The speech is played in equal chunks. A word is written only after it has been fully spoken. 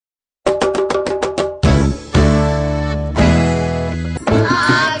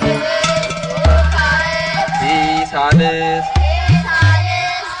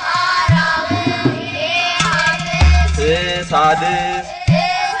ሳድስ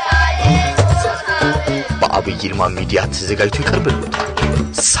በአቢይ ይልማ ሚዲያ ተዘጋጅቶ ይቀርብልዎታል።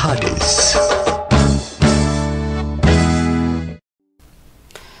 ሳድስ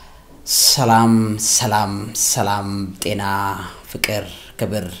ሰላም ሰላም ሰላም ጤና ፍቅር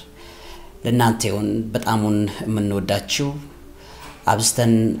ክብር ለናንተ ይሁን። በጣሙን የምንወዳችሁ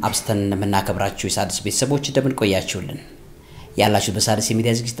አብስተን የምናከብራችሁ የሳድስ ቤተሰቦች እንደምን ቆያችሁልን? ያላችሁ በሳድስ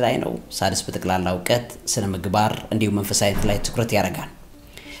የሚዲያ ዝግጅት ላይ ነው። ሳድስ በጠቅላላ ዕውቀት ሥነምግባር እንዲሁም መንፈሳዊ ላይ ትኩረት ያደርጋል።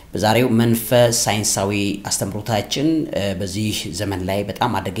 በዛሬው መንፈስ ሳይንሳዊ አስተምሮታችን በዚህ ዘመን ላይ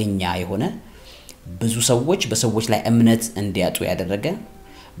በጣም አደገኛ የሆነ ብዙ ሰዎች በሰዎች ላይ እምነት እንዲያጡ ያደረገ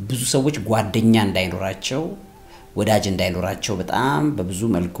ብዙ ሰዎች ጓደኛ እንዳይኖራቸው ወዳጅ እንዳይኖራቸው በጣም በብዙ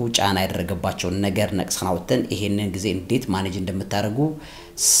መልኩ ጫና ያደረገባቸው ነገር ነቅሰናውተን ይሄንን ጊዜ እንዴት ማኔጅ እንደምታደርጉ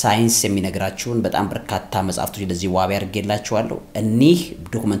ሳይንስ የሚነግራችሁን በጣም በርካታ መጻፍቶች ለዚህ ዋቢ አድርጌላችኋለሁ። እኒህ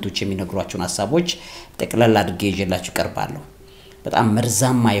ዶክመንቶች የሚነግሯችሁን ሐሳቦች ጠቅላላ አድርጌ ይዤላችሁ ቀርባለሁ። በጣም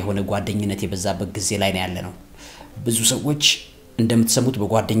መርዛማ የሆነ ጓደኝነት የበዛበት ጊዜ ላይ ነው ያለነው። ብዙ ሰዎች እንደምትሰሙት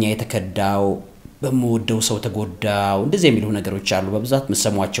በጓደኛ የተከዳው በመወደው ሰው ተጎዳው እንደዚህ የሚሉ ነገሮች አሉ። በብዛት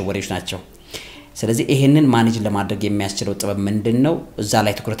መሰሟቸው ወሬዎች ናቸው። ስለዚህ ይሄንን ማኔጅ ለማድረግ የሚያስችለው ጥበብ ምንድነው? እዛ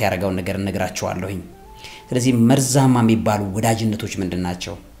ላይ ትኩረት ያደርጋው ነገር እነግራችኋለሁኝ። ስለዚህ መርዛማ የሚባሉ ወዳጅነቶች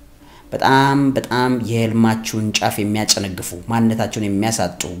ምንድናቸው? በጣም የህልማችሁን ጫፍ የሚያጨነግፉ ማንነታችሁን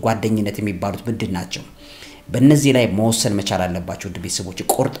የሚያሳጡ ጓደኝነት የሚባሉት ምንድናቸው? በእነዚህ ላይ መወሰን መቻል አለባችሁ። ቤተሰቦች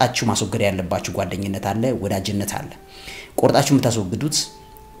ቆርጣችሁ ማስወገድ ያለባችሁ ጓደኝነት አለ፣ ወዳጅነት አለ። ቆርጣችሁ የምታስወግዱት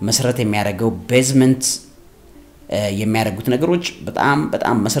መሰረት የሚያደርገው ቤዝመንት የሚያደርጉት ነገሮች በጣም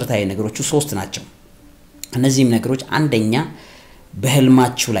መሰረታዊ ነገሮች ሶስት ናቸው። እነዚህም ነገሮች አንደኛ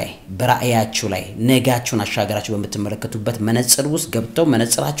በህልማችሁ ላይ በራእያችሁ ላይ ነጋችሁን አሻገራችሁ በመተመለከቱበት መነጽር ውስጥ ገብተው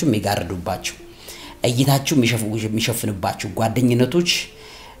መነጽራችሁ የሚጋርዱባችሁ እይታችሁ የሚሸፍንባችሁ ጓደኝነቶች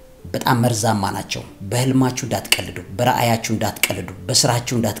በጣም መርዛማ ናቸው። በህልማችሁ እንዳትቀልዱ፣ በራእያችሁ እንዳትቀልዱ፣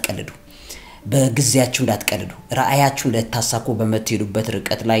 በስራችሁ እንዳትቀልዱ፣ በግዚያችሁ እንዳትቀልዱ። ራእያችሁ ለታሳኩ በመትሄዱበት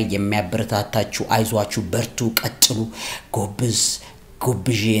ርቀት ላይ የሚያበረታታችሁ አይዟችሁ በርቱ ቀጥሉ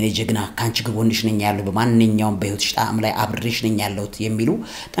ጎብዤ እኔ ጀግና ካንቺ ጎንሽ ነኝ ያለው በማንኛውም በህይወትሽ ጣዕም ላይ አብሬሽ ነኝ ያለውት የሚሉ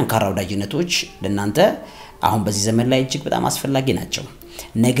ጠንካራ ወዳጅነቶች ለናንተ አሁን በዚህ ዘመን ላይ እጅግ በጣም አስፈላጊ ናቸው።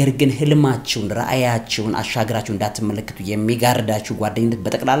 ነገር ግን ህልማችሁን ራእያችሁን አሻግራችሁ እንዳትመለከቱ የሚጋርዳችሁ ጓደኝነት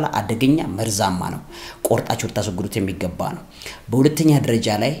በጠቅላላ አደገኛ መርዛማ ነው። ቆርጣችሁ ልታስወግዱት የሚገባ ነው። በሁለተኛ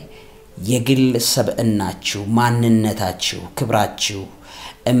ደረጃ ላይ የግል ሰብእናችሁ ማንነታችሁ ክብራችሁ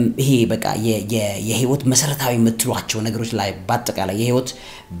ይሄ በቃ የህይወት መሰረታዊ የምትሏቸው ነገሮች ላይ በአጠቃላይ የህይወት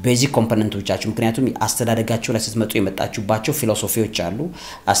ቤዚክ ኮምፖነንቶቻችሁ ምክንያቱም አስተዳደጋችሁ ላይ ስትመጡ የመጣችሁባቸው ፊሎሶፊዎች አሉ፣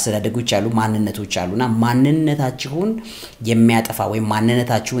 አስተዳደጎች አሉ፣ ማንነቶች አሉና ማንነታችሁን የሚያጠፋ ወይ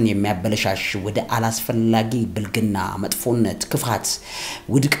ማንነታችሁን የሚያበለሻሽ ወደ አላስፈላጊ ብልግና መጥፎነት ክፋት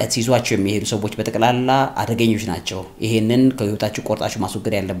ውድቀት ይዟቸው የሚሄዱ ሰዎች በጠቅላላ አደገኞች ናቸው። ይሄንን ከህይወታችሁ ቆርጣችሁ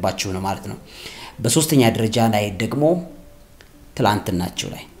ማስወገድ ያለባችሁ ነው ማለት ነው። በሶስተኛ ደረጃ ላይ ደግሞ ትላንትናችሁ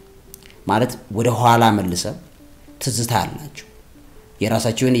ላይ ማለት ወደ ኋላ መልሰው ትዝታ አላችሁ።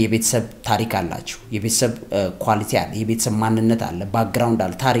 የራሳችሁን የቤተሰብ ታሪክ አላችሁ፣ የቤተሰብ ኳሊቲ አለ፣ የቤተሰብ ማንነት አለ፣ ባክግራውንድ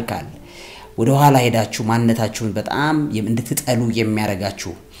አለ፣ ታሪክ አለ። ወደ ኋላ ሄዳችሁ ማንነታችሁን በጣም እንድትጠሉ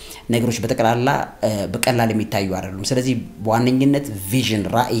የሚያረጋችሁ ነገሮች በጠቅላላ በቀላል የሚታዩ አይደሉም። ስለዚህ በዋነኝነት ቪዥን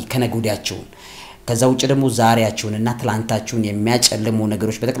ራእይ ከነጉዳችሁ ከዛ ውጭ ደግሞ ዛሬያችሁንና ትላንታችሁን የሚያጨልሙ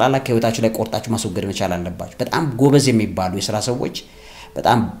ነገሮች በጠቅላላ ከህይወታችሁ ላይ ቆርጣችሁ ማስወገድ መቻል አለባችሁ። በጣም ጎበዝ የሚባሉ የሥራ ሰዎች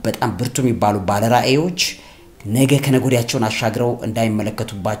በጣም ብርቱ የሚባሉ ባለራእዮች ነገ ከነጎዳቸውን አሻግረው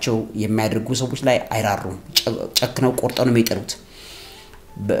እንዳይመለከቱባቸው የሚያደርጉ ሰዎች ላይ አይራሩም። ጨክነው ቆርጠው ነው የሚጥሉት።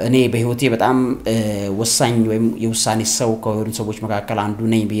 እኔ በህይወቴ በጣም ወሳኝ ወይም የውሳኔ ሰው ከሆኑ ሰዎች መካከል አንዱ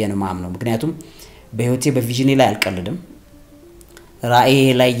ነኝ ብዬ ነው የማምነው። ምክንያቱም በህይወቴ በቪዥኔ ላይ አልቀልድም። ራእዬ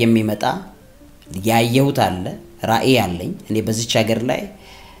ላይ የሚመጣ ያየሁት አለ፣ ራእይ አለኝ። እኔ በዚች ሀገር ላይ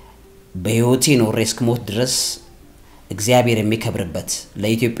በህይወቴ ነው ሪስክ ሞት ድረስ እግዚአብሔር የሚከብርበት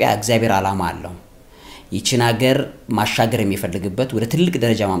ለኢትዮጵያ እግዚአብሔር ዓላማ አለው። ይቺን ሀገር ማሻገር የሚፈልግበት ወደ ትልቅ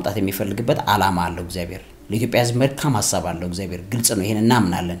ደረጃ ማምጣት የሚፈልግበት ዓላማ አለው እግዚአብሔር። ለኢትዮጵያ ህዝብ መልካም ሐሳብ አለው እግዚአብሔር። ግልጽ ነው፣ ይሄን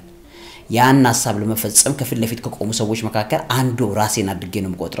እናምናለን። ያን ሐሳብ ለመፈጸም ከፊት ለፊት ከቆሙ ሰዎች መካከል አንዱ ራሴን አድርጌ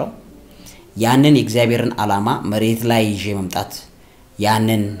ነው የምቆጥረው። ያንን የእግዚአብሔርን ዓላማ መሬት ላይ ይዤ መምጣት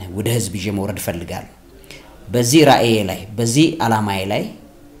ያንን ወደ ህዝብ ይዤ መውረድ ፈልጋለሁ። በዚህ ራእዬ ላይ በዚህ ዓላማዬ ላይ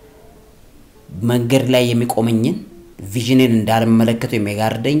መንገድ ላይ የሚቆመኝን ቪዥንን እንዳልመለከተው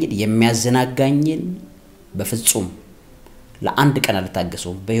የሚጋርደኝን የሚያዘናጋኝን በፍጹም ለአንድ ቀን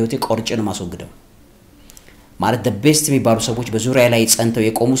አልታገሰውም። በህይወቴ ቆርጬ ነው ማስወግደው። ማለት the best የሚባሉ ሰዎች በዙሪያ ላይ ጸንተው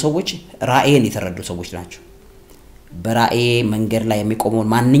የቆሙ ሰዎች ራእይን የተረዱ ሰዎች ናቸው። በራእይ መንገድ ላይ የሚቆመው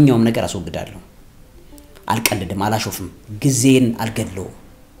ማንኛውም ነገር አስወግዳለሁ። አልቀልድም፣ አላሾፍም፣ ጊዜን አልገድለውም፣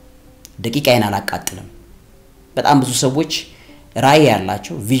 ደቂቃዬን አላቃጥልም። በጣም ብዙ ሰዎች ራዕይ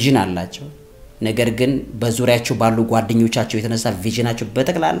ያላቸው ቪዥን አላቸው ነገር ግን በዙሪያቸው ባሉ ጓደኞቻቸው የተነሳ ቪዥናቸው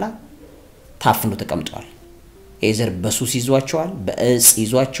በጠቅላላ ታፍኖ ተቀምጧል ኤዘር በሱስ ይዟቸዋል በእጽ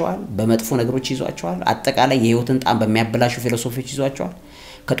ይዟቸዋል በመጥፎ ነገሮች ይዟቸዋል አጠቃላይ የህይወትን ጣም በሚያበላሹ ፊሎሶፊዎች ይዟቸዋል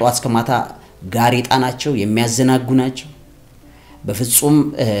ከጧት እስከ ማታ ጋሬጣ ናቸው የሚያዘናጉ ናቸው በፍጹም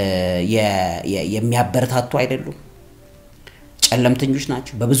የሚያበረታቱ አይደሉም ጨለምተኞች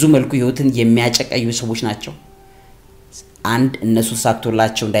ናቸው በብዙ መልኩ ህይወትን የሚያጨቀዩ ሰዎች ናቸው አንድ እነሱ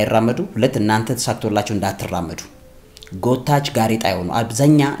ሳክቶላቸው እንዳይራመዱ ሁለት እናንተ ተሳክቶላቸው እንዳትራመዱ ጎታች ጋሬጣ ይሆኑ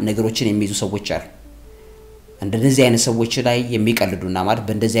አብዛኛ ነገሮችን የሚይዙ ሰዎች አሉ እንደዚህ አይነት ሰዎች ላይ የሚቀልዱና ማለት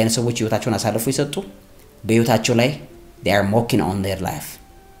በእንደዚህ አይነት ሰዎች ህይወታቸውን አሳልፎ ይሰጡ በህይወታቸው ላይ they are mocking on their life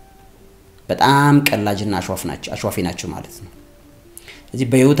በጣም ቀላጅና አሽዋፊ ናቸው ማለት ነው እዚህ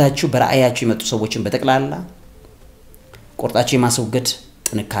በህይወታቸው በራእያቸው የመጡ ሰዎችን በጠቅላላ ቆርጣቸው የማስወገድ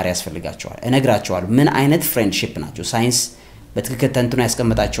ጥንካሬ ያስፈልጋቸዋል እነግራቸዋለሁ ምን አይነት ፍሬንድሺፕ ናቸው ሳይንስ በትክክል ተንትኖ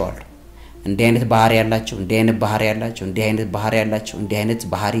ያስቀምጣቸዋል እንዲህ አይነት ባህሪ ያላቸው እንዲህ አይነት ባህሪ ያላቸው እንዲህ አይነት ባህሪ ያላቸው እንዲህ አይነት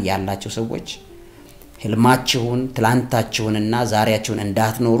ባህሪ ያላቸው ሰዎች ህልማቸውን ትላንታቸውንና ዛሬያቸውን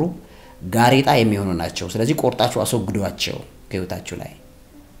እንዳትኖሩ ጋሬጣ የሚሆኑ ናቸው ስለዚህ ቆርጣቸው አስወግዷቸው ከህይወታቸው ላይ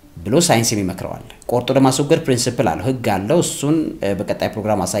ብሎ ሳይንስ የሚመክረዋል ቆርጦ ለማስወገድ ፕሪንሲፕል አለው ህግ አለው እሱን በቀጣይ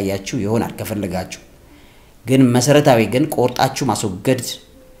ፕሮግራም አሳያችሁ ይሆናል ከፈለጋችሁ ግን መሰረታዊ ግን ቆርጣችሁ ማስወገድ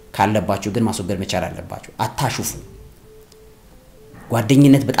ካለባችሁ ግን ማስወገድ መቻል አለባችሁ አታሹፉ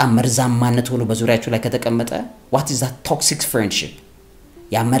ጓደኝነት በጣም መርዛማነት ሆኖ በዙሪያችሁ ላይ ከተቀመጠ what is that toxic friendship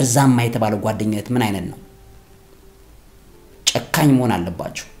ያ መርዛማ የተባለው ጓደኝነት ምን አይነት ነው ጨካኝ መሆን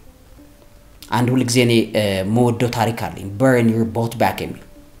አለባችሁ አንድ ሁሉ ጊዜ እኔ ሞወደው ታሪክ አለኝ burn your boat back የሚል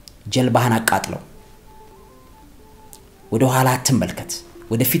ጀልባህን አቃጥለው ወደ ኋላ አትመልከት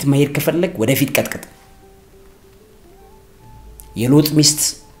ወደፊት መሄድ ከፈለክ ወደፊት ቀጥቅጥ የሎጥ ሚስት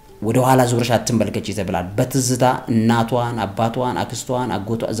ወደ ኋላ ዞርሽ አትመልከች ይተብላል በትዝታ እናቷን አባቷን አክስቷን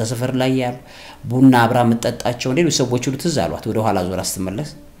አጎቷ እዛ ሰፈር ላይ ያሉ ቡና አብራ መጠጣቸው ሌሎች ሰዎች ሁሉ ትዝ አሏት ወደ ኋላ ዞር አስተመለስ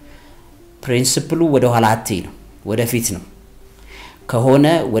ፕሪንሲፕሉ ወደ ኋላ አትይ ነው ወደፊት ነው ከሆነ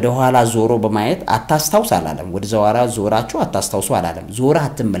ወደ ኋላ ዞሮ በማየት አታስታውስ አላለም ወደ ዘዋራ ዞራችሁ አታስታውሱ አላለም ዞራ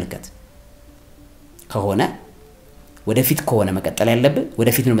አትመልከት ከሆነ ወደፊት ከሆነ መቀጠል ያለብህ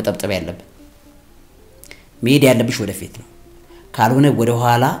ወደፊት ነው መጠብጠብ ያለብህ መሄድ ያለብሽ ወደፊት ነው ካልሆነ ወደ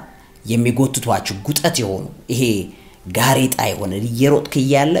ኋላ የሚጎትቷችሁ ጉጠት ይሆኑ ይሄ ጋሬጣ ይሆነ እየሮጥክ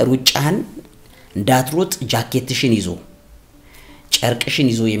ይያለ ሩጫህን እንዳትሮጥ ጃኬትሽን ይዞ ጨርቅሽን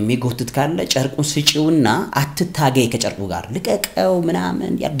ይዞ የሚጎትት ካለ ጨርቁን ስጪውና አትታገይ ከጨርቁ ጋር ልቀቀው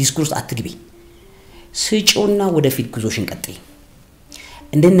ምናምን ያ ዲስኩርስ አትግቢ ስጪውና ወደፊት ጉዞሽን ቀጥይ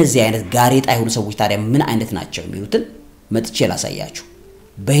እንደነዚህ አይነት ጋሬጣ ይሆኑ ሰዎች ታዲያ ምን አይነት ናቸው የሚሉትን መጥቼ ላሳያችሁ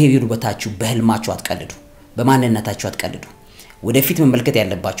በህይወታችሁ በህልማችሁ አትቀልዱ በማንነታችሁ አትቀልዱ ወደፊት መመልከት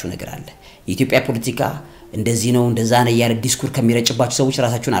ያለባችሁ ነገር አለ የኢትዮጵያ ፖለቲካ እንደዚህ ነው እንደዛ ነው ያለ ዲስኩር ከሚረጭባችሁ ሰዎች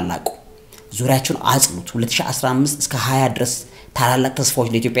ራሳችሁን አላቁ ዙሪያችሁን አጽሉት 2015 እስከ 20 ድረስ ታላላቅ ተስፋዎች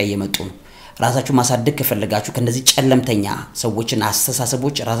ለኢትዮጵያ እየመጡ ነው ራሳችሁን ማሳደግ ከፈለጋችሁ ከነዚህ ጨለምተኛ ሰዎችና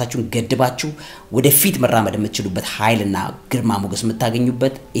አስተሳሰቦች ራሳችሁን ገድባችሁ ወደፊት መራመድ የምትችሉበት ኃይልና ግርማ ሞገስ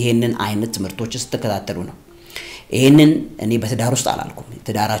የምታገኙበት ይሄንን አይነት ትምህርቶች ስትከታተሉ ነው ይሄንን እኔ በትዳር ውስጥ አላልኩም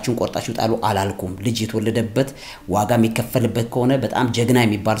ትዳራችሁን ቆርጣችሁ ጣሉ አላልኩም ልጅ የተወለደበት ዋጋ የሚከፈልበት ከሆነ በጣም ጀግና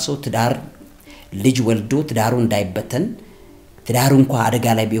የሚባል ሰው ትዳር ልጅ ወልዶ ትዳሩ እንዳይበተን ትዳሩ እንኳን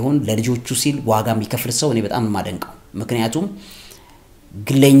አደጋ ላይ ቢሆን ለልጆቹ ሲል ዋጋ የሚከፍል ሰው እኔ በጣም ማደንቀው ምክንያቱም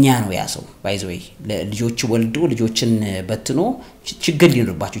ግለኛ ነው ያ ሰው ባይዘይ ለልጆቹ ወልዶ ልጆችን በትኖ ችግር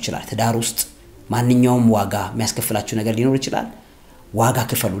ሊኖርባችሁ ይችላል ትዳር ውስጥ ማንኛውም ዋጋ የሚያስከፍላችሁ ነገር ሊኖር ይችላል ዋጋ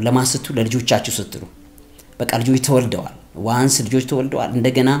ክፈሉ ለማስተቱ ለልጆቻችሁ ስትሉ በቃ ልጆች ተወልደዋል ዋንስ ልጆች ተወልደዋል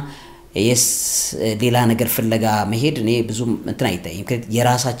እንደገና ሌላ ነገር ፍለጋ መሄድ እኔ ብዙ እንትን አይታይም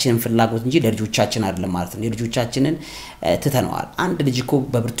የራሳችንን ፍላጎት እንጂ ለልጆቻችን አይደለም ማለት ነው ለልጆቻችንን ትተነዋል አንድ ልጅ እኮ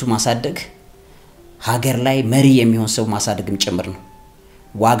በብርቱ ማሳደግ ሀገር ላይ መሪ የሚሆን ሰው ማሳደግም ጭምር ነው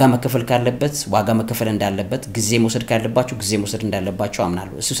ዋጋ መከፈል ካለበት ዋጋ መከፈል እንዳለበት ጊዜ መውሰድ ካለባችሁ ጊዜ መውሰድ እንዳለባችሁ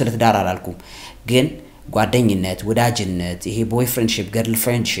አምናለሁ እሱ ስለ ትዳር አላልኩም ግን ጓደኝነት ወዳጅነት ይሄ ቦይ ፍሬንድሺፕ ገርል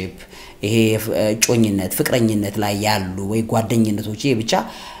ፍሬንድሺፕ ይሄ ጮኝነት ፍቅረኝነት ላይ ያሉ ወይ ጓደኝነቶች ይሄ ብቻ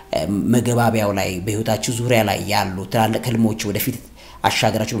መገባቢያው ላይ በህይወታችሁ ዙሪያ ላይ ያሉ ትላልቅ ህልሞች ወደፊት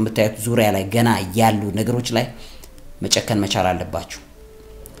አሻገራችሁ በመታየት ዙሪያ ላይ ገና ያሉ ነገሮች ላይ መጨከን መቻል አለባችሁ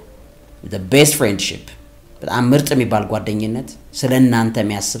the best friendship በጣም ምርጥ የሚባል ጓደኝነት ስለናንተ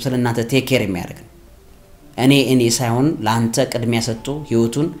የሚያስብ ስለናንተ ቴክ ኬር የሚያደርግ እኔ ሳይሆን ላንተ ቅድሚያ ሰጥቶ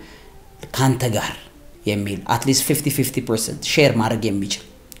ህይወቱን ካንተ ጋር የሚል at least 50% ሼር ማድረግ የሚችል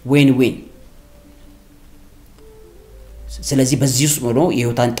ዊን ስለዚህ በዚህ ውስጥ ሆኖ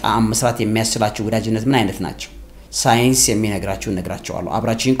የህይወታን ጣዕም መስራት የሚያስችላችሁ ወዳጅነት ምን አይነት ናቸው ሳይንስ የሚነግራችሁ ነግራችኋለሁ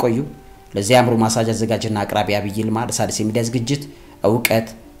አብራችሁን ቆዩ ለዚህ አእምሮ ማሳጅ አዘጋጅና አቅራቢ አብይ ይልማ ለሣድስ የሚዲያ ዝግጅት ዕውቀት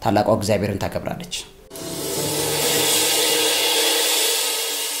ታላቋ እግዚአብሔርን ታከብራለች።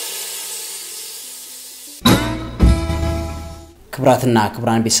 ክብራትና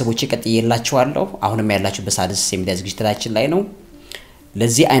ክብራን ቤተሰቦቼ ቀጥዬላችኋለሁ። አሁንም ያላችሁ በሣድስ የሚዲያ ዝግጅታችን ላይ ነው።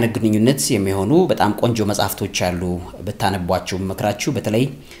 ለዚህ አይነት ግንኙነት የሚሆኑ በጣም ቆንጆ መጻፍቶች አሉ በታነቧቸው መክራችሁ በተለይ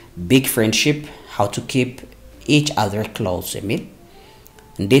ቢግ ፍሬንድሺፕ how to keep each other close የሚል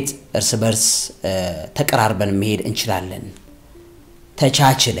እንዴት እርስ በርስ ተቀራርበን መሄድ እንችላለን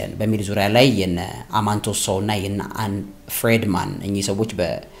ተቻችለን በሚል ዙሪያ ላይ የነ አማንቶሶና የነ አን ፍሬድማን እኚህ ሰዎች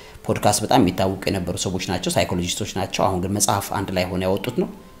በፖድካስት በጣም የሚታወቁ የነበሩ ሰዎች ናቸው ሳይኮሎጂስቶች ናቸው አሁን ግን መጽሐፍ አንድ ላይ ሆነ ያወጡት ነው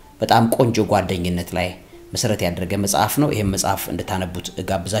በጣም ቆንጆ ጓደኝነት ላይ መሰረት ያደረገ መጽሐፍ ነው ይሄም መጽሐፍ እንድታነቡት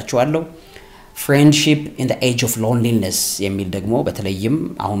እጋብዛችኋለሁ friendship in the age of loneliness የሚል ደግሞ በተለይም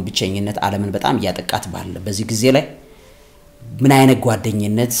አሁን ብቸኝነት ዓለምን በጣም ያጠቃት ባለ በዚህ ጊዜ ላይ ምን አይነት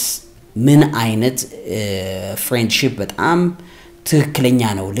ጓደኝነት ምን አይነት friendship በጣም ትክክለኛ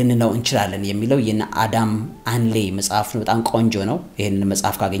ነው ልንለው እንችላለን የሚለው የነ አዳም አንሌ መጽሐፍ ነው በጣም ቆንጆ ነው ይሄንን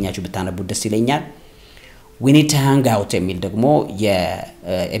መጽሐፍ ካገኛችሁ ብታነቡት ደስ ይለኛል we need to hang out የሚል ደግሞ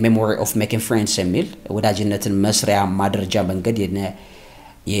a memory of making friends የሚል ወዳጅነትን መስሪያ ማድረጃ መንገድ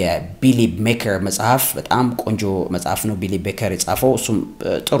የቢሊ ቤከር መጽሐፍ በጣም ቆንጆ መጽሐፍ ነው ቢሊ ቤከር የጻፈው እሱም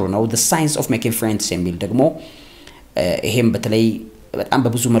ጥሩ ነው the science of making friends የሚል ደግሞ ይሄም በተለይ በጣም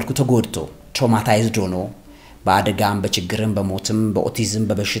በብዙ መልኩ ተጎድቶ traumatized ሆኖ በአደጋም በችግርም በሞትም በኦቲዝም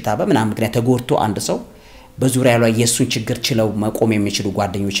በበሽታ በመናም ምክንያት ተጎድቶ አንድ ሰው በዙሪያው ላይ የሱን ችግር ችለው መቆም የሚችሉ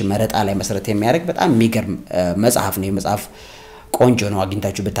ጓደኞች መረጣ ላይ መሰረት የሚያደርግ በጣም የሚገርም መጽሐፍ ነው መጽሐፍ ቆንጆ ነው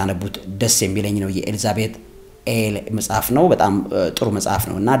አግኝታችሁ ብታነቡት ደስ የሚለኝ ነው የኤሊዛቤት ኤል መጽሐፍ ነው በጣም ጥሩ መጽሐፍ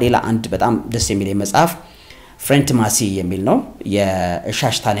ነውና ሌላ አንድ በጣም ደስ የሚለኝ መጽሐፍ ፍሬንትማሲ የሚል ነው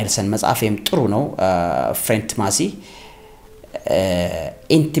የሻሽታ ኔልሰን መጽሐፍም ጥሩ ነው ፍሬንትማሲ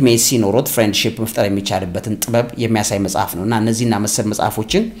ኢንቲሜሲ ኖሮት ፍሬንድሺፕ መፍጠር የሚቻልበትን ጥበብ የሚያሳይ መጽሐፍ ነውና እነዚህና መሰል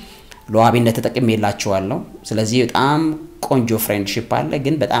መጽሐፎችን ለዋቢነት ተጠቅሜላችኋለሁ ስለዚህ በጣም ቆንጆ ፍሬንድሺፕ አለ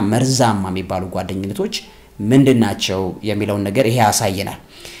ግን በጣም መርዛማ የሚባሉ ጓደኝነቶች ምንድናቸው የሚለውን ነገር ይሄ ያሳየናል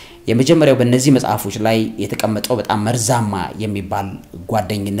የመጀመሪያው በእነዚህ መጽሐፎች ላይ የተቀመጠው በጣም መርዛማ የሚባል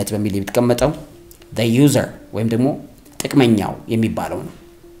ጓደኝነት በሚል የተቀመጠው the user ወይም ደግሞ ጥቅመኛው የሚባለው ነው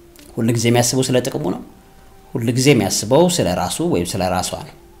ሁሉ ጊዜ የሚያስበው ስለ ጥቅሙ ነው ሁሉ ጊዜ የሚያስበው ስለ ራሱ ወይም ስለ ራሷ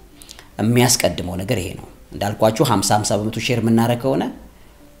ነው የሚያስቀድመው ነገር ይሄ ነው እንዳልኳችሁ 50% ሼር የምናረከውና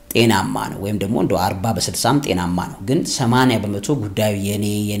ጤናማ ነው ወይም ደግሞ እንደ 40 በ60 ጤናማ ነው ግን 80% ጉዳዩ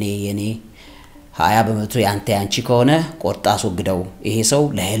የኔ 20% ያንተ ያንቺ ከሆነ ቆርጣ አስወግደው ይሄ ሰው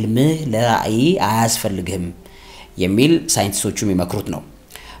ለህልምህ ለራእይ አያስፈልግም የሚል ሳይንቲስቶቹ የሚመክሩት ነው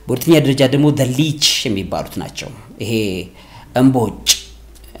በሁለተኛ ደረጃ ደግሞ the leech የሚባሉት ናቸው ይሄ እንቦጭ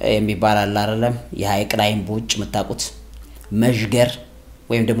የሚባል አይደለም የሃይቅ ላይ እንቦጭ መታቁት መዥገር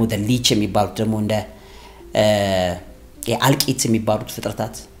ወይም ደግሞ the leech የሚባሉት ደግሞ እንደ የአልቂት የሚባሉት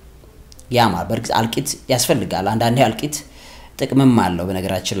ፍጥረታት ያማ በርግጥ አልቂት ያስፈልጋል አንዳንዴ አልቂት ጥቅምም አለው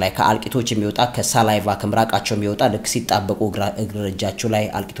በነገራችን ላይ ከአልቂቶች የሚወጣ ከሳላይቫ ከምራቃቸው የሚወጣ ልክ ሲጣበቁ እግራቸው ላይ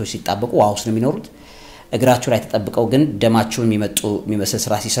አልቂቶች ሲጣበቁ ዋውስ ነው የሚኖሩት እግራቸው ላይ ተጠብቀው ግን ደማቸውን የሚመስል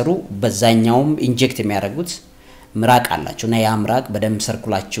ስራ ሲሰሩ በዛኛውም ኢንጀክት የሚያደርጉት ምራቅ አላቸውና ያ ምራቅ በደም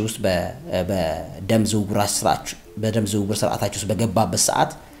ሰርኩላቸው ውስጥ በደም ዝውውር ስርዓታቸው ውስጥ በገባበት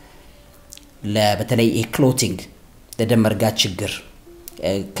ሰዓት ለበተለይ ክሎቲንግ ለደም መርጋት ችግር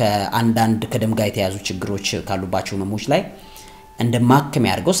ከአንዳንድ ከደም ጋር የተያዙ ችግሮች ካሉባቸው ህመሞች ላይ እንደማከም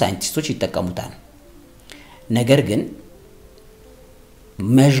ያርገው ሳይንቲስቶች ይተቀሙታል ነገር ግን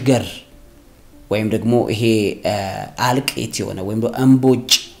መዥገር ወይም ደግሞ ይሄ አልቂት የሆነ ወይም ደግሞ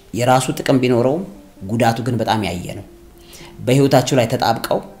እንቦጭ የራሱ ጥቅም ቢኖረው ጉዳቱ ግን በጣም ያየ ነው በህይወታቸው ላይ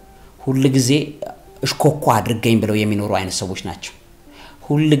ተጣብቀው ሁሉ ጊዜ እሽኮኮ አድርገኝ ብለው የሚኖሩ አይነት ሰዎች ናቸው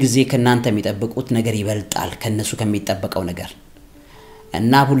ሁሉ ጊዜ ከናንተ የሚጠብቁት ነገር ይበልጣል ከነሱ ከሚጠበቀው ነገር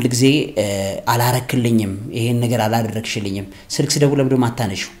እና ሁሉ ጊዜ አላረክልኝም ይሄን ነገር አላደረክሽልኝም ስልክ ስደውል ለምዶ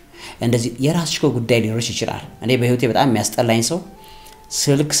ማታነሹ እንደዚህ የራስሽው ጉዳይ ሊኖርሽ ይችላል እኔ በህይወቴ በጣም የሚያስጠላኝ ሰው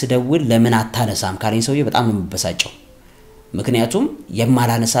ስልክ ስደውል ለምን አታነሳም ካለኝ ሰውዬ በጣም ነው የምበሳጨው ምክንያቱም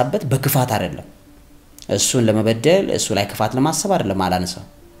የማላነሳበት በክፋት አይደለም እሱን ለመበደል እሱ ላይ ክፋት ለማሰብ አይደለም አላነሳው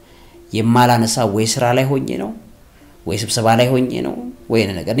የማላነሳ ወይ ስራ ላይ ሆኜ ነው ወይ ስብሰባ ላይ ሆኜ ነው ወይ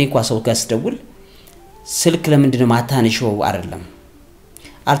ነገር እኔ እንኳን ሰው ጋር ስደውል ስልክ ለምንድነው ማታነሽው አይደለም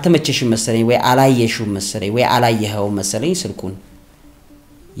አልተመቸሽም መሰለኝ ወይ አላየሽው መሰለኝ ወይ አላየኸው መሰለኝ ስልኩን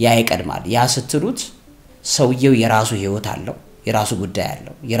ያ ይቀድማል ያ ስትሉት ሰውየው የራሱ ህይወት አለው የራሱ ጉዳይ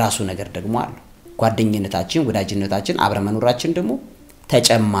አለው የራሱ ነገር ደግሞ አለው ጓደኝነታችን ወዳጅነታችን አብረ መኖራችን ደግሞ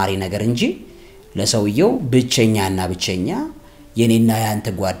ተጨማሪ ነገር እንጂ ለሰውየው ብቸኛና ብቸኛ የኔና ያንተ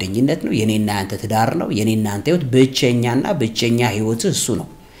ጓደኝነት ነው የኔና ያንተ ትዳር ነው የኔና ያንተ ህይወት ብቸኛና ብቸኛ ህይወት እሱ ነው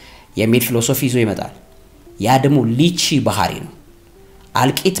የሚል ፊሎሶፊ ይዞ ይመጣል። ያ ደግሞ ሊቺ ባህሪ ነው።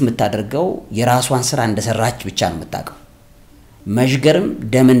 አልቂት የምታደርገው የራሷን ስራ እንደሰራች ብቻ ነው የምታውቀው። መሽገርም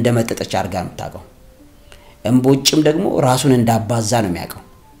ደም እንደመጠጠች አርጋ ነው የምታውቀው። እንቦጭም ደግሞ ራሱን እንዳባዛ ነው የሚያውቀው።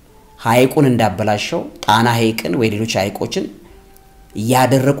 ሐይቁን እንዳበላሸው ጣና ሐይቅን ወይ ሌሎች ሐይቆችን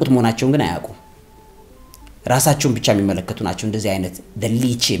ያደረቁት መሆናቸውን ግን አያውቁም። ራሳቸውን ብቻ የሚመለከቱ ናቸው እንደዚህ አይነት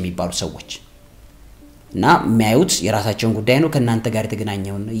ደሊቺ የሚባሉ ሰዎች። እና የሚያዩት የራሳቸውን ጉዳይ ነው ከናንተ ጋር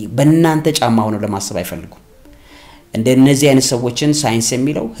የተገናኘው በእናንተ ጫማ ሆኖ ለማሰብ አይፈልጉም። እንደነዚህ አይነት ሰዎችን ሳይንስ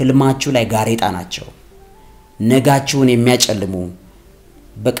የሚለው ህልማችሁ ላይ ጋሬጣ ናቸው። ነጋችሁን የሚያጨልሙ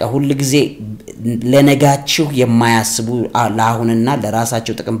በቃ ሁሉ ጊዜ ለነጋችሁ የማያስቡ ለአሁንና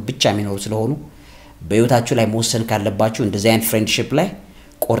ለራሳቸው ጥቅም ብቻ የሚኖሩ ስለሆኑ በህይወታችሁ ላይ መወሰን ካለባችሁ እንደዚህ አይነት ፍሬንድሺፕ ላይ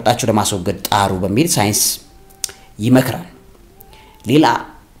ቆርጣችሁ ለማስወገድ ጣሩ በሚል ሳይንስ ይመክራል። ሌላ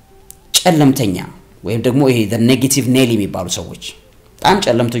ጨለምተኛ ወይም ደግሞ ይሄ the negative nail የሚባሉ ሰዎች በጣም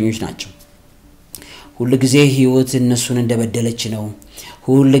ጨለምተኞች ናቸው። ሁሉ ጊዜ ህይወት እነሱን እንደበደለች ነው።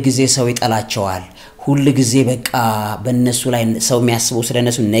 ሁሉ ጊዜ ሰው ይጠላቸዋል። ሁሉ ጊዜ በቃ በእነሱ ላይ ሰው የሚያስበው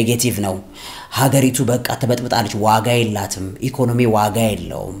ስለነሱ ኔጌቲቭ ነው። ሀገሪቱ በቃ ተበጥብጣለች፣ ዋጋ የላትም፣ ኢኮኖሚ ዋጋ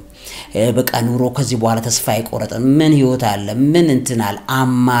የለውም፣ በቃ ኑሮ ከዚህ በኋላ ተስፋ አይቆረጥም፣ ምን ህይወት አለ፣ ምን እንትናል፣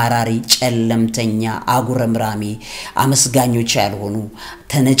 አማራሪ፣ ጨለምተኛ፣ አጉረምራሚ፣ አመስጋኞች ያልሆኑ፣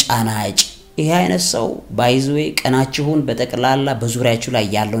 ተነጫናጭ። ይሄ አይነት ሰው ባይዝዌ ቀናችሁን በጠቅላላ በዙሪያችሁ ላይ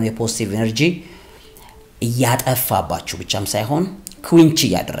ያለውን የፖዚቲቭ ኤነርጂ እያጠፋባችሁ ብቻም ሳይሆን ኩዊንቺ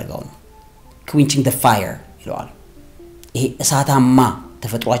ያደረገው ነው። quenching the fire ይለዋል። ይሄ እሳታማ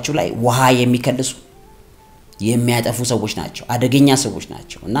ተፈጥሯችሁ ላይ ውሃ የሚከልሱ የሚያጠፉ ሰዎች ናቸው። አደገኛ ሰዎች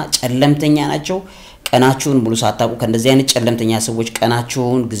ናቸው እና ጨለምተኛ ናቸው። ቀናችሁን ሙሉ ሳታውቁ ከእንደዚህ አይነት ጨለምተኛ ሰዎች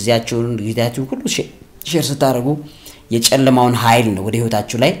ቀናችሁን፣ ጊዜያችሁን ሁሉ ሼር ስታደርጉ የጨለማውን ኃይል ነው ወደ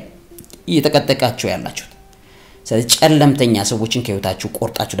ህይወታችሁ ላይ እየተቀጠቃችሁ ያላችሁት። ስለዚህ ጨለምተኛ ሰዎችን ከህይወታችሁ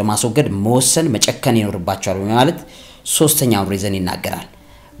ቆርጣችሁ ለማስወገድ መወሰን መጨከን ይኖርባችኋል ማለት ሶስተኛው ሪዝን ይናገራል።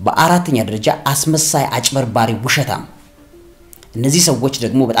 በአራተኛ ደረጃ አስመሳይ፣ አጭበርባሪ፣ ውሸታም። እነዚህ ሰዎች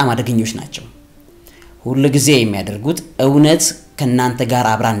ደግሞ በጣም አደገኞች ናቸው። ሁሉ ጊዜ የሚያደርጉት እውነት ከናንተ ጋር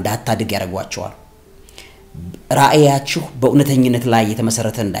አብራ እንዳታድግ ያደርጓቸዋል። ራእያችሁ በእውነተኝነት ላይ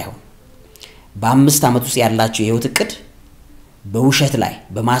የተመሰረተ እንዳይሆን በ5 አመት ውስጥ ያላችሁ የህይወት እቅድ በውሸት ላይ፣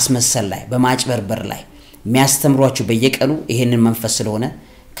 በማስመሰል ላይ፣ በማጭበርበር ላይ የሚያስተምሯችሁ በየቀኑ ይሄንን መንፈስ ስለሆነ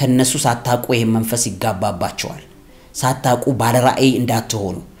ከነሱ ሳታውቁ ይሄን መንፈስ ይጋባባቸዋል። ሳታውቁ ባለ ራእይ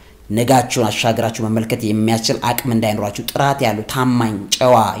እንዳትሆኑ፣ ነጋችሁን አሻግራችሁ መመልከት የሚያስችል አቅም እንዳይኖራችሁ፣ ጥራት ያለው ታማኝ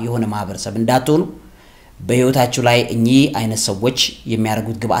ጨዋ የሆነ ማህበረሰብ እንዳትሆኑ በህይወታችሁ ላይ እኚህ አይነት ሰዎች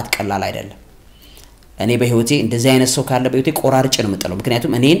የሚያደርጉት ግብአት ቀላል አይደለም። እኔ በህይወቴ እንደዚህ አይነት ሰው ካለ በህይወቴ ቆራርጬ ነው የምጥለው።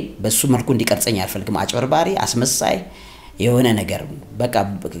 ምክንያቱም እኔን በሱ መልኩ እንዲቀርጸኝ አልፈልግም። አጭበርባሪ፣ አስመሳይ የሆነ ነገር በቃ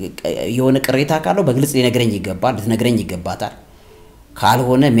የሆነ ቅሬታ ካለው በግልጽ ሊነግረኝ ይገባል፣ ልትነግረኝ ይገባታል።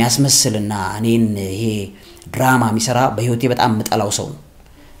 ካልሆነ የሚያስመስልና እኔን ይሄ ድራማ የሚሰራ በህይወቴ በጣም መጣላው ሰው ነው።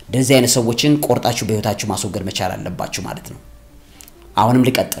 እንደዚህ አይነት ሰዎችን ቆርጣችሁ በህይወታችሁ ማስወገድ መቻል አለባችሁ ማለት ነው። አሁንም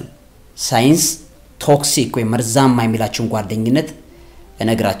ልቀጥል። ሳይንስ ቶክሲክ ወይ መርዛም የሚላችሁን ጓደኝነት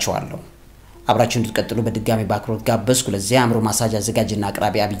እነግራችኋለሁ። አብራችሁ እንድትቀጥሉ በድጋሚ በአክብሮት ጋበዝኩ። ለዚህ አእምሮ ማሳጅ አዘጋጅና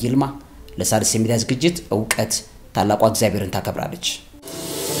አቅራቢ አብይ ይልማ። ለሣድስ የሚዲያ ዝግጅት ዕውቀት ታላቋ እግዚአብሔርን ታከብራለች።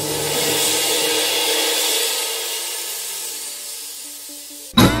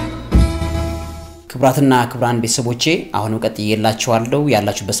 ክብራትና ክብራን ቤተሰቦቼ አሁንም ቀጥዬላችኋለሁ።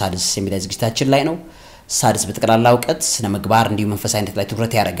 ያላችሁ በሣድስ የሚዲያ ዝግጅታችን ላይ ነው። ሣድስ በጠቅላላ ዕውቀት፣ ሥነምግባር እንዲሁም መንፈሳዊነት ላይ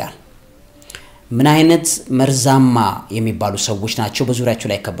ትኩረት ያደርጋል። ምን አይነት መርዛማ የሚባሉ ሰዎች ናቸው በዙሪያችሁ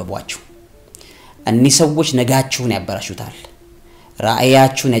ላይ ከበቧችሁ? እነዚህ ሰዎች ነጋችሁን ያበላሹታል፣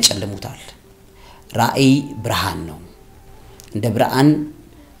 ራእያችሁን ያጨልሙታል። ራእይ ብርሃን ነው። እንደ ብርሃን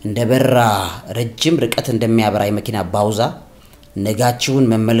እንደ በራ ረጅም ርቀት እንደሚያበራ የመኪና ባውዛ ነጋችሁን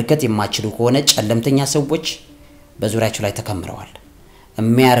መመልከት የማይችሉ ከሆነ ጨለምተኛ ሰዎች በዙሪያችሁ ላይ ተከምረዋል።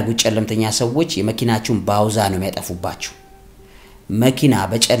 የሚያርጉ ጨለምተኛ ሰዎች የመኪናችሁን ባውዛ ነው የሚያጠፉባችሁ። መኪና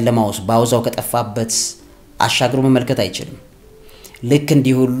በጨለማ ውስጥ ባውዛው ከጠፋበት አሻግሮ መመልከት አይችልም። ልክ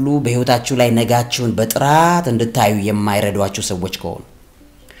እንዲህ ሁሉ በህይወታችሁ ላይ ነጋችሁን በጥራት እንድታዩ የማይረዷችሁ ሰዎች ከሆኑ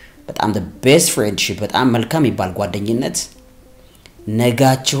በጣም the best friendship በጣም መልካም ይባል ጓደኝነት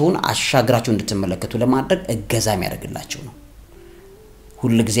ነጋችሁን አሻግራችሁ እንድትመለከቱ ለማድረግ እገዛ የሚያደርግላችሁ ነው።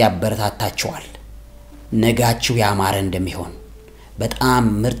 ሁሉ ጊዜ አበረታታችኋል። ነጋችሁ ያማረ እንደሚሆን በጣም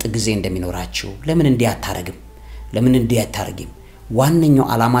ምርጥ ጊዜ እንደሚኖራችሁ ለምን እንዲህ አታረግም? ለምን እንዲህ አታረግም? ዋነኛው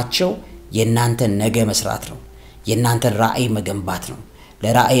ዓላማቸው የናንተ ነገ መስራት ነው። የናንተ ራእይ መገንባት ነው።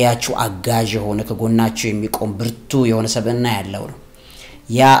 ለራእያችሁ አጋዥ የሆነ ከጎናችሁ የሚቆም ብርቱ የሆነ ሰብዕና ያለው ነው።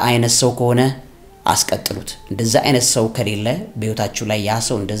 ያ አይነት ሰው ከሆነ አስቀጥሉት። እንደዛ አይነት ሰው ከሌለ በህይወታችሁ ላይ ያ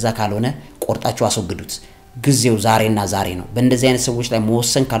ሰው እንደዛ ካልሆነ ቆርጣችሁ አስወግዱት። ጊዜው ዛሬና ዛሬ ነው በእንደዚህ አይነት ሰዎች ላይ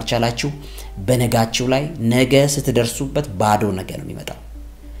መወሰን ካልቻላችሁ በነጋችሁ ላይ ነገ ስትደርሱበት ባዶ ነገ ነው የሚመጣው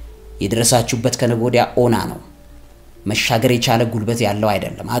የደረሳችሁበት ከነጎዲያ ኦና ነው መሻገር የቻለ ጉልበት ያለው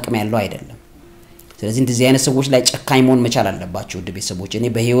አይደለም አቅም ያለው አይደለም ስለዚህ እንደዚህ አይነት ሰዎች ላይ ጨካኝ መሆን መቻል አለባችሁ ውድ ቤተሰቦች እኔ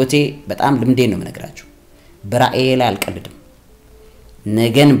በህይወቴ በጣም ልምዴ ነው የምነግራችሁ በራእዬ ላይ አልቀልድም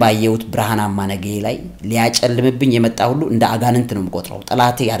ነገን ባየውት ብርሃናማ ነገ ላይ ሊያጨልምብኝ የመጣ ሁሉ እንደ አጋንንት ነው የምቆጥረው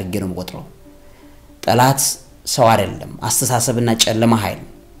ጠላቴ ያርጌ ነው የምቆጥረው ጠላት ሰው አይደለም አስተሳሰብና ጨለማ ኃይል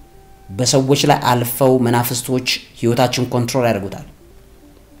በሰዎች ላይ አልፈው መናፍስቶች ህይወታችን ኮንትሮል ያደርጉታል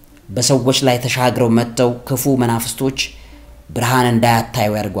በሰዎች ላይ ተሻግረው መተው ክፉ መናፍስቶች ብርሃን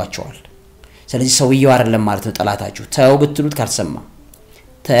እንዳያታዩ ያርጓቸዋል ስለዚህ ሰውየው አይደለም ማለት ነው ጠላታችሁ ተው ብትሉት ካልሰማ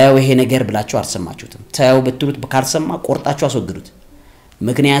ተው ይሄ ነገር ብላችሁ አልሰማችሁትም ተው ብትሉት ካልሰማ ቆርጣችሁ አስወግዱት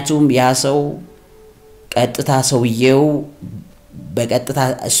ምክንያቱም ያ ሰው ቀጥታ ሰውየው በቀጥታ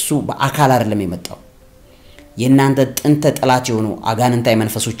እሱ በአካል አይደለም የመጣው የናንተ ጥንተ ጠላት የሆኑ አጋንንታይ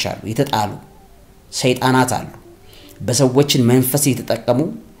መንፈሶች አሉ የተጣሉ ሰይጣናት አሉ በሰዎችን መንፈስ እየተጠቀሙ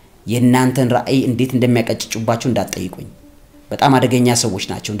የናንተን ራእይ እንዴት እንደሚያቀጭጩባችሁ እንዳትጠይቁኝ በጣም አደገኛ ሰዎች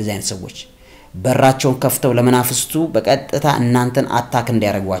ናቸው እንደዚህ አይነት ሰዎች በራቸውን ከፍተው ለመናፍስቱ በቀጥታ እናንተን አታክ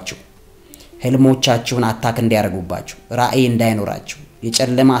እንዲያረጓችሁ ህልሞቻችሁን አታክ እንዲያረጉባችሁ ራእይ እንዳይኖራችሁ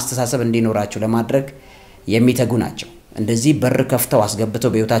የጨለማ አስተሳሰብ እንዲኖራችሁ ለማድረግ የሚተጉ ናቸው እንደዚህ በር ከፍተው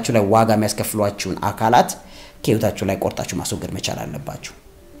አስገብተው በህይወታችሁ ላይ ዋጋ የሚያስከፍሏችሁን አካላት ከህይወታችሁ ላይ ቆርጣችሁ ማስወገድ መቻል አለባችሁ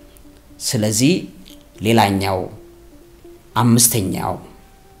ስለዚህ ሌላኛው አምስተኛው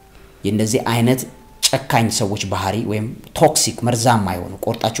የእነዚህ አይነት ጨካኝ ሰዎች ባህሪ ወይም ቶክሲክ መርዛም አይሆኑ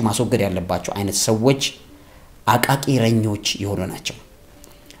ቆርጣችሁ ማስወገድ ያለባችሁ አይነት ሰዎች አቃቂረኞች የሆኑ ናቸው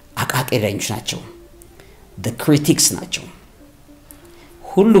አቃቂረኞች ናቸው the critics ናቸው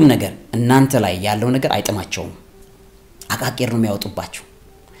ሁሉም ነገር እናንተ ላይ ያለው ነገር አይጥማቸውም አቃቂር ነው የሚያወጡባችሁ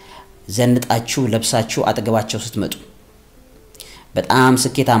ዘንጣችሁ ለብሳችሁ አጠገባቸው ስትመጡ በጣም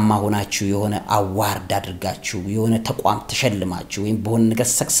ስኬታማ ሆናችሁ የሆነ አዋርድ አድርጋችሁ የሆነ ተቋም ተሸልማችሁ ወይም በሆነ ነገር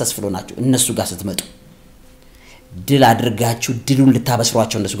ሰክሰስፉል ሆናችሁ እነሱ ጋር ስትመጡ ድል አድርጋችሁ ድሉን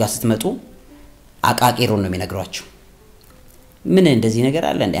ልታበስሯቸው እነሱ ጋር ስትመጡ አቃቂር ነው የሚነግሯችሁ ምን እንደዚህ ነገር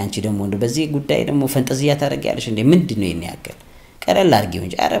አለ እንዴ አንቺ ደሞ በዚህ ጉዳይ ደሞ ፈንጠዚያ ታረጋለሽ እንዴ ምንድነው የሚያከል ቀለል አርጊው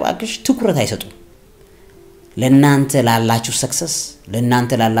እንጂ አረባክሽ ትኩረት አይሰጡ ለናንተ ላላችሁ ሰክሰስ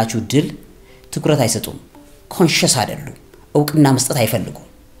ለናንተ ላላችሁ ድል ትኩረት አይሰጡም ኮንሺየስ አይደሉም ዕውቅና መስጠት አይፈልጉም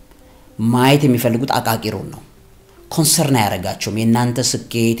ማየት የሚፈልጉት አቃቂሩን ነው ኮንሰርን ያረጋቸውም የናንተ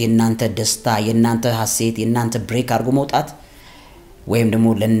ስኬት የናንተ ደስታ የናንተ ሐሴት የናንተ ብሬክ አርጎ መውጣት ወይም ደግሞ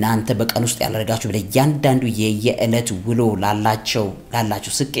ለናንተ በቀን ውስጥ ያላረጋችሁ ለእያንዳንዱ የየዕለት ውሎ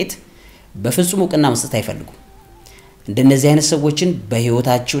ላላችሁ ስኬት በፍጹም ዕውቅና መስጠት አይፈልጉም እንደነዚህ አይነት ሰዎችን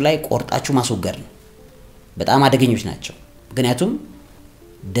በህይወታችሁ ላይ ቆርጣችሁ ማስወገድ ነው በጣም አደገኞች ናቸው ምክንያቱም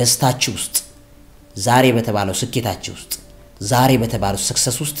ደስታችሁ ውስጥ ዛሬ በተባለው ስኬታችሁ ውስጥ ዛሬ በተባለው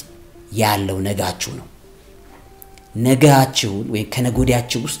ሰክሰስ ውስጥ ያለው ነጋችሁ ነው ነጋችሁ ወይ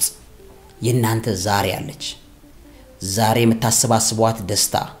ከነጎዲያችሁ ውስጥ የናንተ ዛሬ አለች ዛሬ የምታሰባስቧት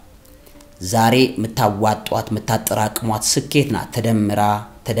ደስታ ዛሬ የምታዋጧት የምታጠራቅሟት ስኬትና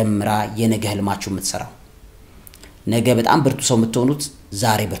ተደምራ የነገ ህልማችሁ የምትሰራው ነገ በጣም ብርቱ ሰው የምትሆኑት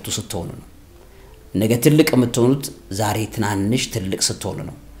ዛሬ ብርቱ ስትሆኑ ነው ነገ ትልቅ የምትሆኑት ዛሬ ትናንሽ ትልቅ ስትሆኑ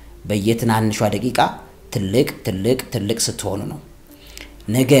ነው በየትናንሿ ደቂቃ ትልቅ ስትሆኑ ነው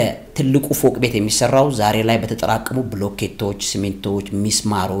ነገ ትልቁ ፎቅ ቤት የሚሰራው ዛሬ ላይ በተጠራቀሙ ብሎኬቶች ሲሚንቶች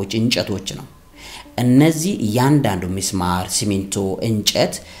ሚስማሮች እንጨቶች ነው እነዚህ ያንዳንዱ ሚስማር ሲሚንቶ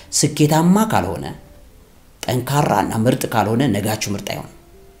እንጨት ስኬታማ ካልሆነ ጠንካራና ምርጥ ካልሆነ ነጋችሁ ምርጥ አይሆንም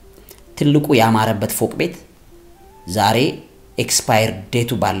ትልቁ ያማረበት ፎቅ ቤት ዛሬ ኤክስፓየር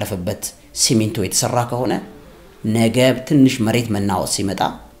ዴቱ ባለፈበት ሲሚንቶ የተሰራ ከሆነ ነገ ትንሽ መሬት መናወስ ሲመጣ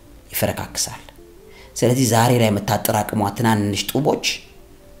ይፈረካክሳል ስለዚህ ዛሬ ላይ መታጠራቀሟት ትናንሽ ጡቦች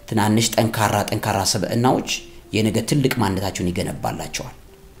ትናንሽ ጠንካራ ሰብዕናዎች የነገ ትልቅ ማንነታችሁን ይገነባላችኋል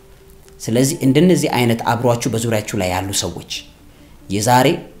ስለዚህ እንደነዚህ አይነት አብሯችሁ በዙሪያችሁ ላይ ያሉ ሰዎች የዛሬ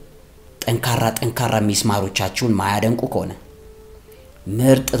ጠንካራ ሚስማሮቻችሁን ማያደንቁ ከሆነ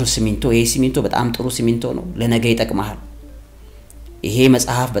ምርጥ ሲሚንቶ ይሄ ሲሚንቶ በጣም ጥሩ ሲሚንቶ ነው ለነገ ይጠቅማል ይሄ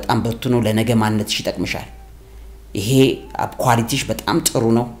መጽሐፍ በጣም በርቱ ነው ለነገ ማንነትሽ ይጠቅምሻል ይሄ ኳሊቲሽ በጣም ጥሩ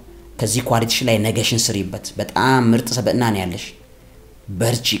ነው ከዚህ ኳሊቲሽ ላይ ነገሽን ስሪበት በጣም ምርጥ ሰብዕና ነው ያለሽ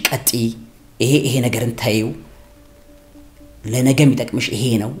በርቺ ቀጢ ይሄ ነገርን ታዩ ለነገ የሚጠቅምሽ ይሄ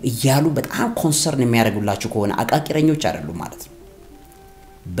ነው እያሉ በጣም ኮንሰርን የሚያደርጉላችሁ ከሆነ አቃቂረኞች አይደሉም ማለት ነው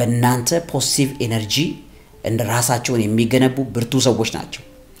በእናንተ ፖዚቲቭ ኤነርጂ እንደ ራሳቸውን የሚገነቡ ብርቱ ሰዎች ናቸው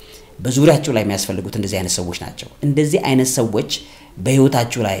በዙሪያችሁ ላይ የሚያስፈልጉት እንደዚህ አይነት ሰዎች ናቸው እንደዚህ አይነት ሰዎች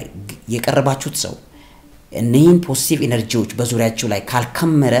በህይወታችሁ ላይ የቀረባችሁት ሰው እነኚህን ፖዚቲቭ ኤነርጂዎች በዙሪያችሁ ላይ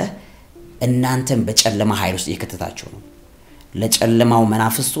ካልከመረ እናንተም በጨለማ ኃይል ውስጥ እየከተታችሁ ነው ለጨለማው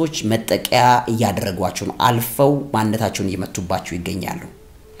መናፍስቶች መጠቂያ እያደረጓችሁ ነው አልፈው ማንነታቸውን እየመቱባችሁ ይገኛሉ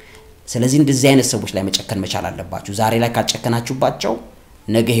ስለዚህ እንደዚህ አይነት ሰዎች ላይ መጨከን መቻል አለባችሁ ዛሬ ላይ ካልጨከናችሁባቸው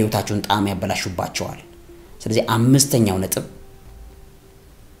ነገ ህይወታችሁን ጣም ያበላሹባቸዋል ስለዚህ አምስተኛው ነጥብ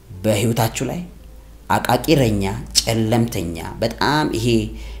በህይወታችሁ ላይ አቃቂረኛ ጨለምተኛ በጣም ይሄ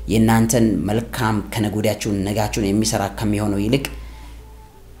የናንተን መልካም ከነጎዳችሁን ነጋችሁን የሚሰራ ከሚሆነው ይልቅ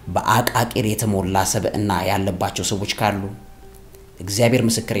በአቃቂር የተሞላ ሰብእና ያለባቸው ሰዎች ካሉ እግዚአብሔር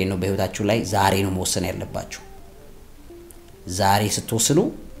ምስክሬ ነው በህይወታችሁ ላይ ዛሬ ነው መወሰን ያለባችሁ ዛሬ ስትወስኑ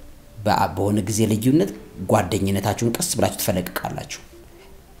በሆነ ጊዜ ልዩነት ጓደኝነታችሁን ቀስ ብላችሁ ተፈለቅቃላችሁ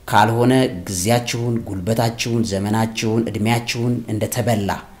ካልሆነ ግዚያችሁን ጉልበታችሁን ዘመናችሁን እድሜያችሁን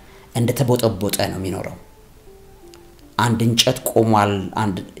እንደተቦጠቦጠ ነው የሚኖረው አንድ እንጨት ቆሟል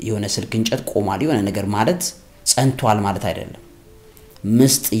አንድ የሆነ ስልክ እንጨት ቆሟል የሆነ ነገር ማለት ጸንቷል ማለት አይደለም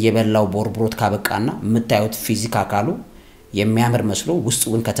ምስጥ እየበላው ቦርብሮት ካበቃና የምታዩት ፊዚካ አካሉ የሚያምር መስሎ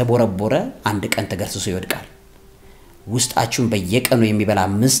ውስጡን ከተቦረቦረ አንድ ቀን ተገርስሶ ይወድቃል ውስጣችሁን በየቀኑ የሚበላ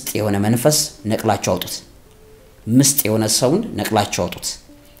ምስጥ የሆነ መንፈስ ነቅላችሁ አውጡት ምስጥ የሆነ ሰውን ነቅላችሁ አውጡት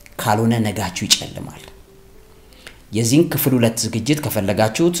ካልሆነ ነጋችሁ ይጨልማል የዚህን ክፍል 2 ዝግጅት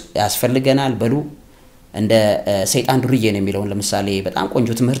ከፈለጋችሁት ያስፈልገናል በሉ እንደ ሰይጣን ዱርዬ ነው የሚለው ለምሳሌ በጣም ቆንጆ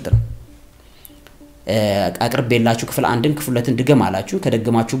ትምህርት ነው አቅርቤላችሁ ክፍል 1ን ክፍል 2ን ድገም አላችሁ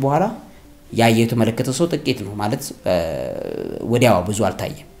ከደገማችሁ በኋላ ያየቱ መለከተ ሰው ጥቂት ነው ማለት ወዲያው ብዙ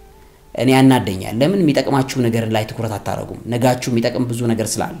አልታየም እኔ ያናደኛል ለምን የሚጠቅማችሁ ነገር ላይ ትኩረት አታረጉም ነጋችሁ የሚጠቅም ብዙ ነገር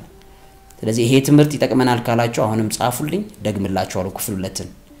ስላለ ስለዚህ ይሄ ትምህርት ይጠቅመናል ካላችሁ አሁንም ጻፉልኝ ደግምላችኋለሁ ክፍል 2ን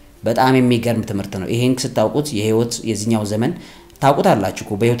በጣም የሚገርም ትምህርት ነው ይሄን ስታውቁት የህይወት የዚህኛው ዘመን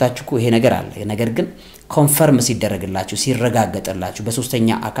ታውቁታላችሁ በህይወታችሁ ይሄ ነገር አለ ነገር ግን ኮንፈርም ሲደረግላችሁ ሲረጋገጥላችሁ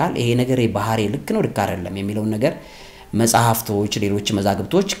በሶስተኛ አካል ይሄ ነገር ባህሪ ልክ ነው ልክ አይደለም የሚለው ነገር መጽሐፍቶች ሌሎች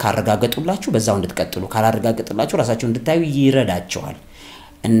መዛግብቶች ካረጋገጡላችሁ በዛው እንድትቀጥሉ ካላረጋገጥላችሁ ራሳችሁ እንድታዩ ይረዳቸዋል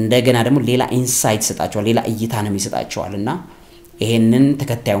እንደገና ደግሞ ሌላ ኢንሳይት ሰጣቸዋል ሌላ እይታንም ይሰጣቸዋልና ይሄንን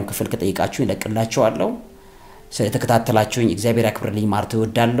ተከታዩን ክፍል ከጠይቃችሁ ይለቅላችኋለሁ ስለተከታተላችሁኝ እግዚአብሔር ያክብርልኝ ማለት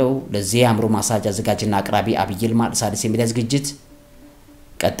እወዳለሁ ለዚህ አምሮ ማሳጅ አዘጋጅና አቅራቢ አብይ ይልማ ሳድስ የሚዲያ ዝግጅት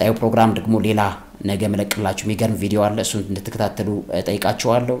ቀጣዩ ፕሮግራም ደግሞ ሌላ ነገ መለቅላችሁ የሚገርም ቪዲዮ አለ እሱን እንድትከታተሉ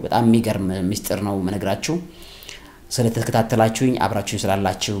ጠይቃችኋለሁ በጣም የሚገርም ሚስጥር ነው መነግራችሁ ስለተከታተላችሁኝ አብራችሁኝ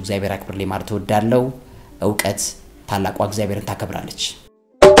ስላላችሁ እግዚአብሔር ያክብርልኝ ማለት እወዳለሁ ዕውቀት ታላቋ እግዚአብሔርን ታከብራለች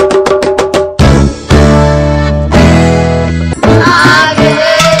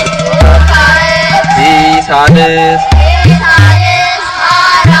ሳድስ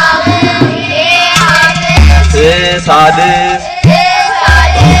ሳድስ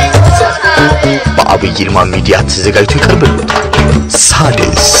በአቢይ ይልማ ሚዲያ ተዘጋጅቶ ይቀርብልዎታል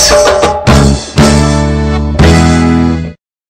ሳድስ